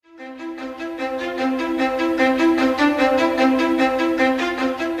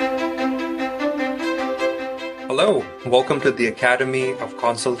Welcome to the Academy of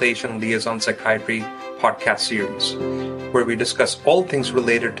Consultation Liaison Psychiatry podcast series, where we discuss all things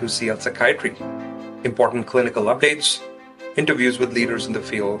related to CL psychiatry, important clinical updates, interviews with leaders in the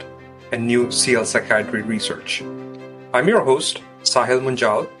field, and new CL psychiatry research. I'm your host, Sahil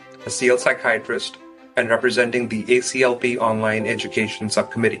Munjal, a CL psychiatrist and representing the ACLP Online Education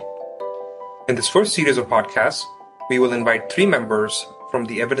Subcommittee. In this first series of podcasts, we will invite 3 members from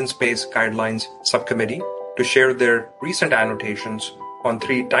the Evidence-Based Guidelines Subcommittee to share their recent annotations on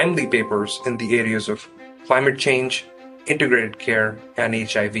 3 timely papers in the areas of climate change, integrated care, and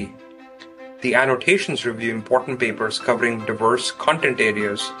HIV. The annotations review important papers covering diverse content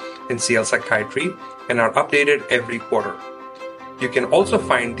areas in CL psychiatry and are updated every quarter. You can also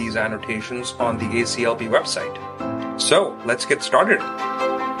find these annotations on the ACLP website. So, let's get started.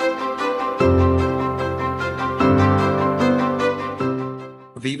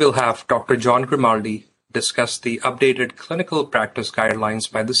 We will have Dr. John Grimaldi discuss the updated clinical practice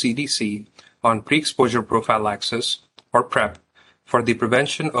guidelines by the CDC on pre-exposure prophylaxis, or PrEP, for the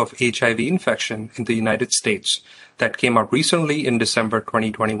prevention of HIV infection in the United States that came out recently in December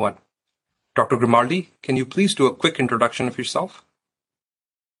 2021. Dr. Grimaldi, can you please do a quick introduction of yourself?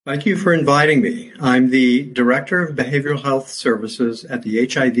 Thank you for inviting me. I'm the Director of Behavioral Health Services at the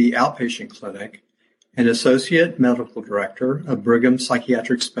HIV Outpatient Clinic and Associate Medical Director of Brigham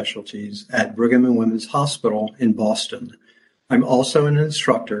Psychiatric Specialties at Brigham and Women's Hospital in Boston. I'm also an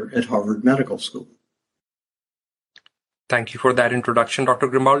instructor at Harvard Medical School. Thank you for that introduction, Dr.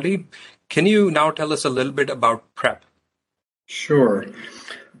 Grimaldi. Can you now tell us a little bit about PrEP? Sure.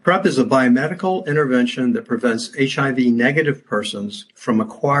 PrEP is a biomedical intervention that prevents HIV-negative persons from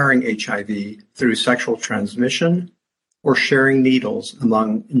acquiring HIV through sexual transmission or sharing needles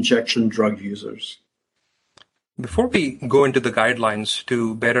among injection drug users. Before we go into the guidelines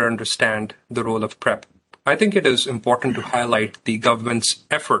to better understand the role of PrEP, I think it is important to highlight the government's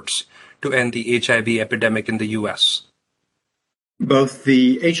efforts to end the HIV epidemic in the U.S. Both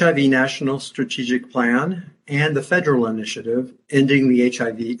the HIV National Strategic Plan and the federal initiative ending the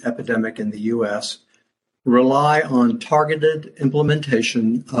HIV epidemic in the U.S. rely on targeted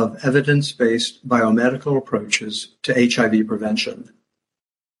implementation of evidence-based biomedical approaches to HIV prevention.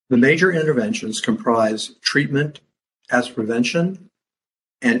 The major interventions comprise treatment as prevention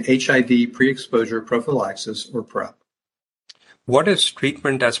and HIV pre-exposure prophylaxis, or PrEP. What is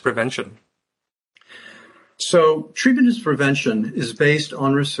treatment as prevention? So, treatment as prevention is based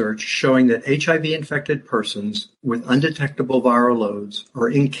on research showing that HIV-infected persons with undetectable viral loads are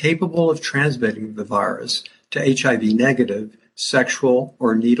incapable of transmitting the virus to HIV-negative sexual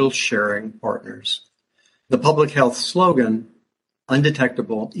or needle-sharing partners. The public health slogan,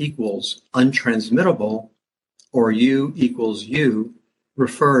 undetectable equals untransmittable, or U equals U,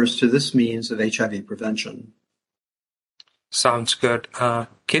 refers to this means of HIV prevention. Sounds good.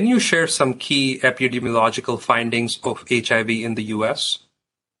 Can you share some key epidemiological findings of HIV in the U.S.?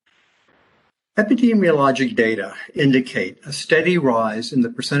 Epidemiologic data indicate a steady rise in the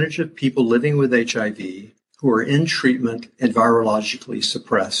percentage of people living with HIV who are in treatment and virologically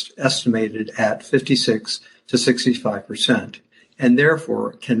suppressed, estimated at 56 to 65%, and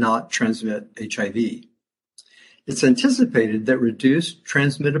therefore cannot transmit HIV. It's anticipated that reduced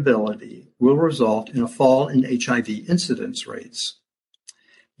transmittability will result in a fall in HIV incidence rates.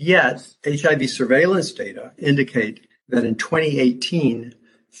 Yet, HIV surveillance data indicate that in 2018,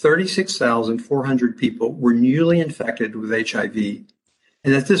 36,400 people were newly infected with HIV,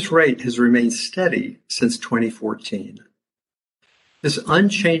 and that this rate has remained steady since 2014. This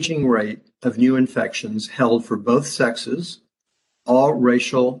unchanging rate of new infections held for both sexes, all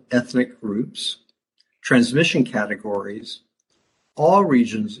racial ethnic groups, transmission categories, all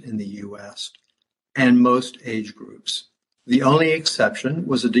regions in the U.S., and most age groups. The only exception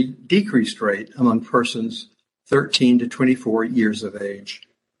was a decreased rate among persons 13 to 24 years of age.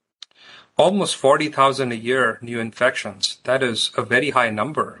 Almost 40,000 a year new infections. That is a very high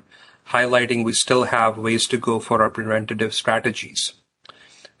number, highlighting we still have ways to go for our preventative strategies.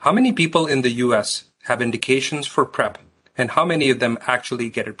 How many people in the U.S. have indications for PrEP, and how many of them actually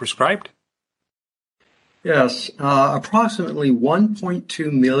get it prescribed? Yes, approximately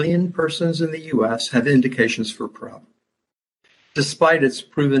 1.2 million persons in the U.S. have indications for PrEP. Despite its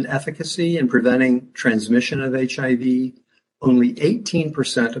proven efficacy in preventing transmission of HIV, only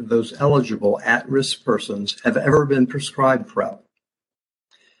 18% of those eligible at-risk persons have ever been prescribed PrEP.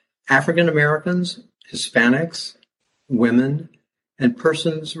 African Americans, Hispanics, women, and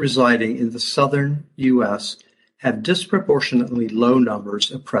persons residing in the southern U.S. have disproportionately low numbers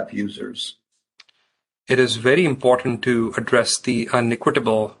of PrEP users. It is very important to address the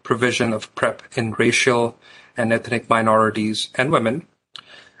unequitable provision of PrEP in racial and ethnic minorities and women,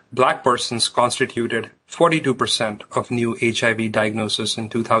 Black persons constituted 42% of new HIV diagnoses in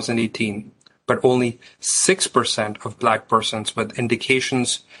 2018, but only 6% of Black persons with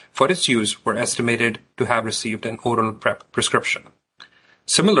indications for its use were estimated to have received an oral PrEP prescription.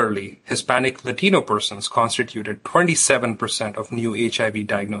 Similarly, Hispanic Latino persons constituted 27% of new HIV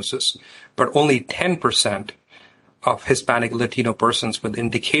diagnoses, but only 10% of Hispanic Latino persons with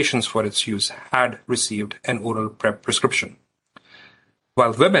indications for its use had received an oral PrEP prescription.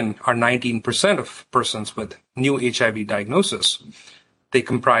 While women are 19% of persons with new HIV diagnosis, they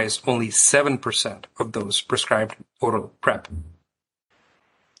comprise only 7% of those prescribed oral PrEP.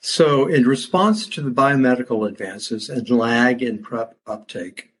 So, in response to the biomedical advances and lag in PrEP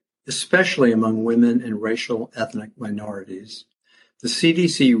uptake, especially among women and racial ethnic minorities, the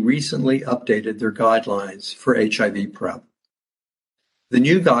CDC recently updated their guidelines for HIV PrEP. The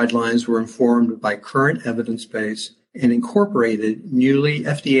new guidelines were informed by current evidence base and incorporated newly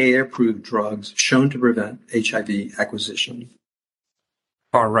FDA-approved drugs shown to prevent HIV acquisition.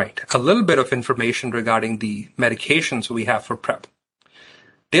 All right, a little bit of information regarding the medications we have for PrEP.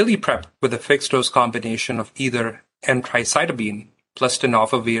 Daily PrEP with a fixed-dose combination of either emtricitabine plus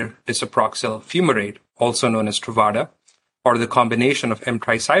tenofovir disoproxil fumarate, also known as Truvada, or the combination of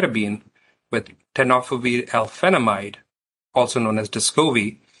emtricitabine with tenofovir alfenamide, also known as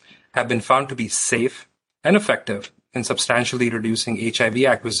Descovy, have been found to be safe and effective in substantially reducing HIV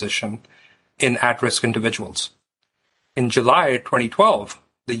acquisition in at-risk individuals. In July 2012,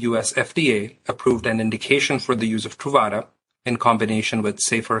 the US FDA approved an indication for the use of Truvada in combination with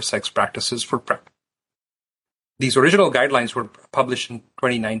safer sex practices for PrEP. These original guidelines were published in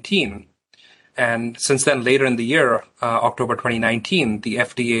 2019, and since then, later in the year, October 2019, the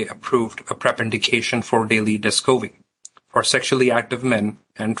FDA approved a PrEP indication for daily Descovy for sexually active men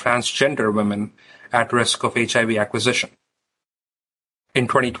and transgender women at risk of HIV acquisition. In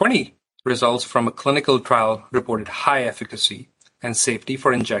 2020, results from a clinical trial reported high efficacy and safety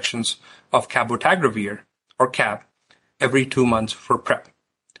for injections of cabotegravir, or CAB, every 2 months for PrEP.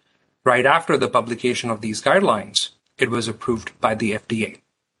 Right after the publication of these guidelines, it was approved by the FDA.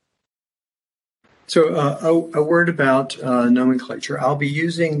 So a word about nomenclature. I'll be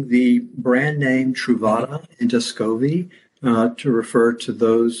using the brand name Truvada and Descovy to refer to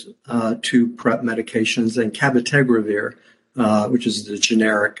those two PrEP medications, and cabotegravir, which is the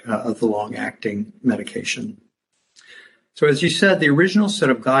generic of the long-acting medication. So as you said, the original set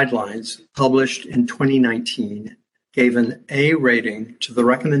of guidelines published in 2019 gave an A rating to the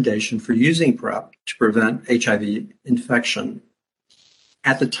recommendation for using PrEP to prevent HIV infection.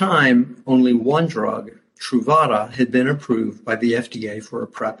 At the time, only one drug, Truvada, had been approved by the FDA for a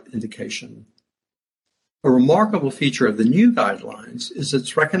PrEP indication. A remarkable feature of the new guidelines is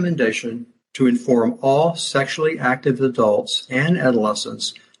its recommendation to inform all sexually active adults and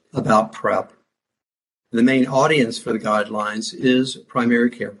adolescents about PrEP. The main audience for the guidelines is primary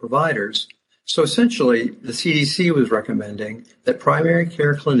care providers. So essentially, the CDC was recommending that primary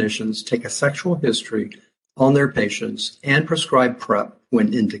care clinicians take a sexual history on their patients and prescribe PrEP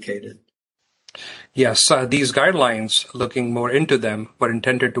when indicated. Yes, these guidelines, looking more into them, were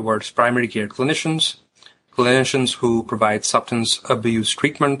intended towards primary care clinicians who provide substance abuse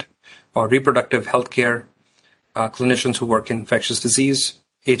treatment or reproductive health care, clinicians who work in infectious disease,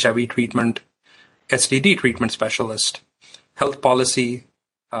 HIV treatment, STD treatment specialists, health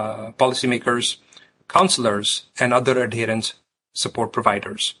policymakers, counselors, and other adherence support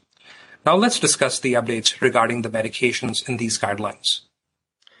providers. Now let's discuss the updates regarding the medications in these guidelines.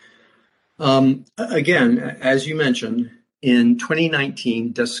 Again, as you mentioned, in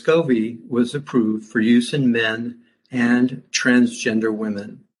 2019, Descovy was approved for use in men and transgender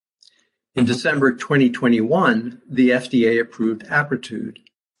women. In December 2021, the FDA approved Apretude,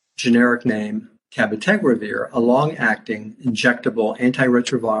 generic name cabotegravir, a long-acting injectable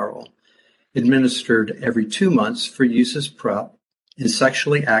antiretroviral administered every 2 months for use as PrEP in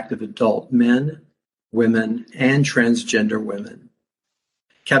sexually active adult men, women, and transgender women.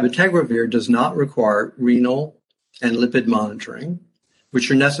 Cabotegravir does not require renal and lipid monitoring,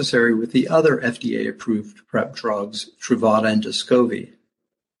 which are necessary with the other FDA-approved PrEP drugs, Truvada and Descovy.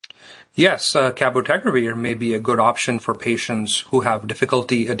 Yes, cabotegravir may be a good option for patients who have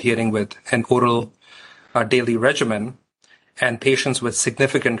difficulty adhering with an oral daily regimen and patients with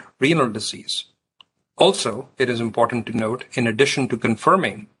significant renal disease. Also, it is important to note, in addition to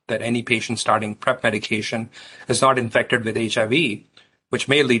confirming that any patient starting PrEP medication is not infected with HIV, which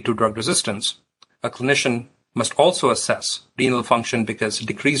may lead to drug resistance, a clinician must also assess renal function because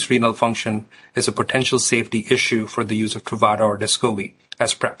decreased renal function is a potential safety issue for the use of Truvada or Descovy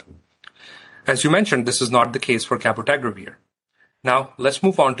as PrEP. As you mentioned, this is not the case for cabotegravir. Now, let's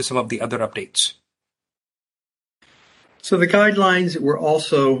move on to some of the other updates. So the guidelines were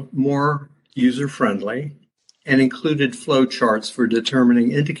also more user-friendly and included flow charts for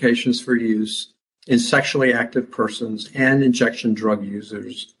determining indications for use in sexually active persons and injection drug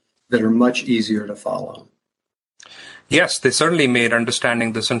users that are much easier to follow. Yes, they certainly made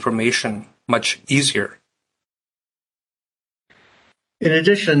understanding this information much easier. In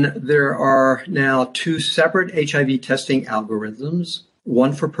addition, there are now 2 separate HIV testing algorithms,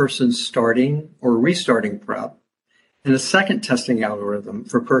 one for persons starting or restarting PrEP, and a second testing algorithm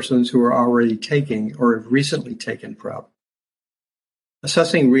for persons who are already taking or have recently taken PrEP.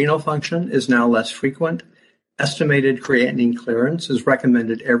 Assessing renal function is now less frequent. Estimated creatinine clearance is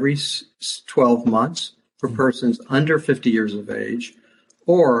recommended every 12 months for persons under 50 years of age,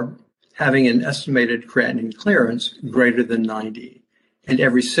 or having an estimated creatinine clearance greater than 90, and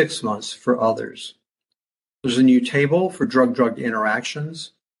every 6 months for others. There's a new table for drug-drug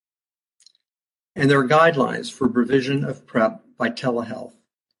interactions, and there are guidelines for provision of PrEP by telehealth.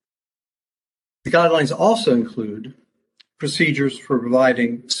 The guidelines also include procedures for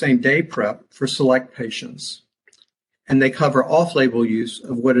providing same-day PrEP for select patients, and they cover off-label use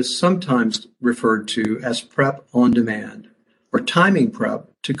of what is sometimes referred to as PrEP on demand, or timing PrEP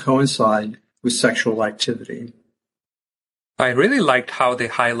to coincide with sexual activity. I really liked how they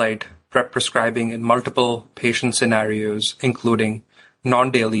highlight PrEP prescribing in multiple patient scenarios, including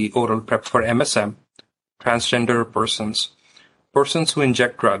non-daily oral PrEP for MSM, transgender persons, persons who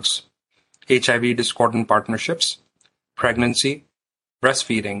inject drugs, HIV discordant partnerships, pregnancy,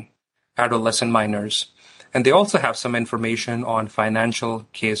 breastfeeding, adolescent minors, and they also have some information on financial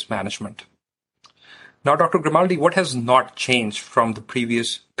case management. Now, Dr. Grimaldi, what has not changed from the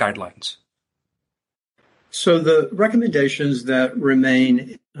previous guidelines? So the recommendations that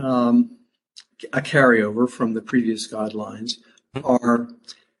remain a carryover from the previous guidelines are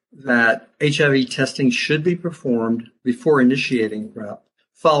that HIV testing should be performed before initiating PrEP,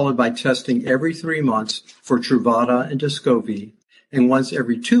 followed by testing every 3 months for Truvada and Descovy, and once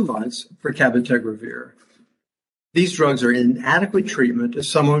every 2 months for cabotegravir. These drugs are inadequate treatment if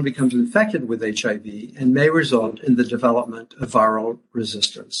someone becomes infected with HIV and may result in the development of viral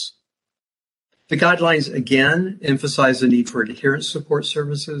resistance. The guidelines again emphasize the need for adherence support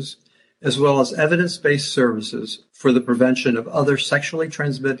services, as well as evidence-based services for the prevention of other sexually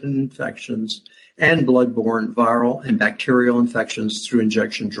transmitted infections and blood-borne viral and bacterial infections through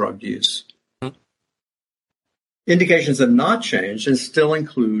injection drug use. Indications have not changed and still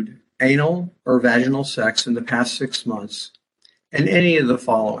include anal or vaginal sex in the past 6 months, and any of the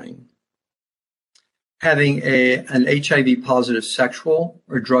following: having an HIV-positive sexual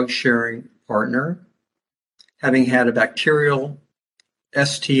or drug-sharing partner, having had a bacterial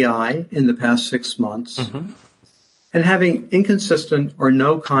STI in the past 6 months, and having inconsistent or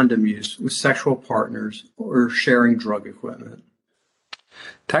no condom use with sexual partners or sharing drug equipment.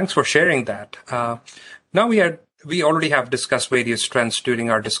 Thanks for sharing that. Now we already have discussed various trends during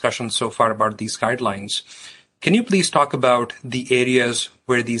our discussion so far about these guidelines. Can you please talk about the areas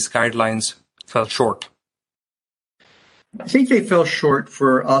where these guidelines fell short? I think they fell short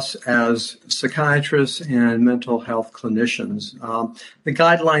for us as psychiatrists and mental health clinicians. The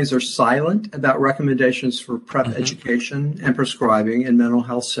guidelines are silent about recommendations for PrEP education and prescribing in mental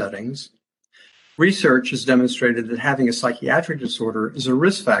health settings. Research has demonstrated that having a psychiatric disorder is a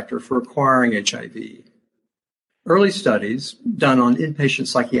risk factor for acquiring HIV. Early studies done on inpatient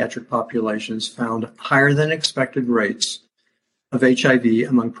psychiatric populations found higher than expected rates of HIV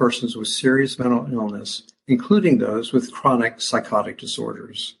among persons with serious mental illness, including those with chronic psychotic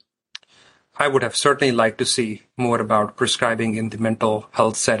disorders. I would have certainly liked to see more about prescribing in the mental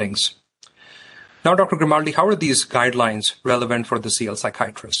health settings. Now, Dr. Grimaldi, how are these guidelines relevant for the CL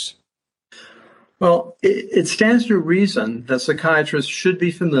psychiatrists? Well, it stands to reason that psychiatrists should be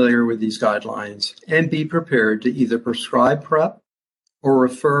familiar with these guidelines and be prepared to either prescribe PrEP or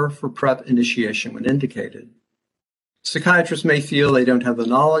refer for PrEP initiation when indicated. Psychiatrists may feel they don't have the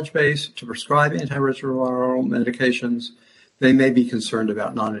knowledge base to prescribe antiretroviral medications. They may be concerned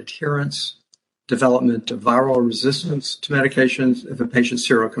about non-adherence, development of viral resistance to medications if a patient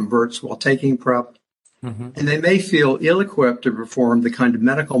seroconverts while taking PrEP, and they may feel ill-equipped to perform the kind of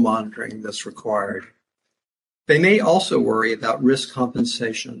medical monitoring that's required. They may also worry about risk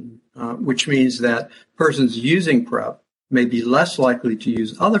compensation, which means that persons using PrEP may be less likely to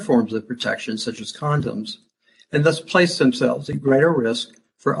use other forms of protection, such as condoms, and thus place themselves at greater risk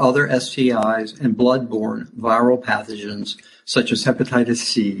for other STIs and blood-borne viral pathogens, such as hepatitis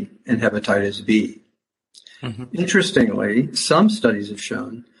C and hepatitis B. Interestingly, some studies have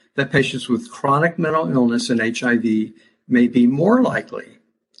shown that patients with chronic mental illness and HIV may be more likely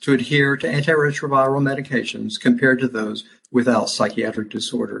to adhere to antiretroviral medications compared to those without psychiatric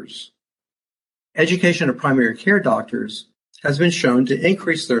disorders. Education of primary care doctors has been shown to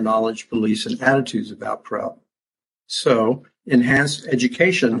increase their knowledge, beliefs, and attitudes about PrEP. So, enhanced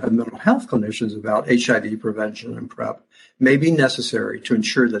education of mental health clinicians about HIV prevention and PrEP may be necessary to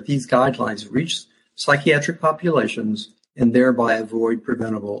ensure that these guidelines reach psychiatric populations and thereby avoid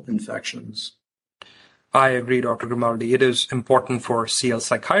preventable infections. I agree, Dr. Grimaldi. It is important for CL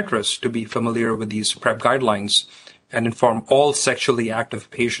psychiatrists to be familiar with these PrEP guidelines and inform all sexually active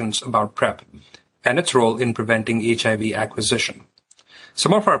patients about PrEP and its role in preventing HIV acquisition.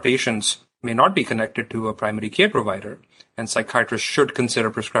 Some of our patients may not be connected to a primary care provider, and psychiatrists should consider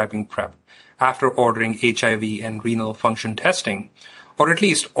prescribing PrEP after ordering HIV and renal function testing, or at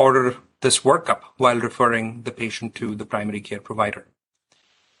least order this workup while referring the patient to the primary care provider.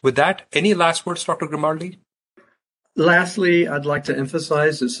 With that, any last words, Dr. Grimaldi? Lastly, I'd like to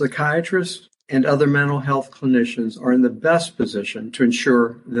emphasize that psychiatrists and other mental health clinicians are in the best position to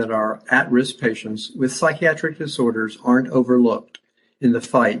ensure that our at-risk patients with psychiatric disorders aren't overlooked in the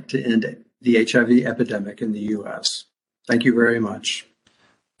fight to end the HIV epidemic in the U.S. Thank you very much.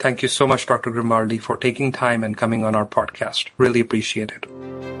 Thank you so much, Dr. Grimaldi, for taking time and coming on our podcast. Really appreciate it.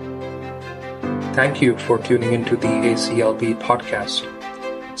 Thank you for tuning into the ACLB podcast.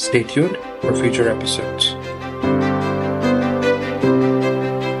 Stay tuned for future episodes.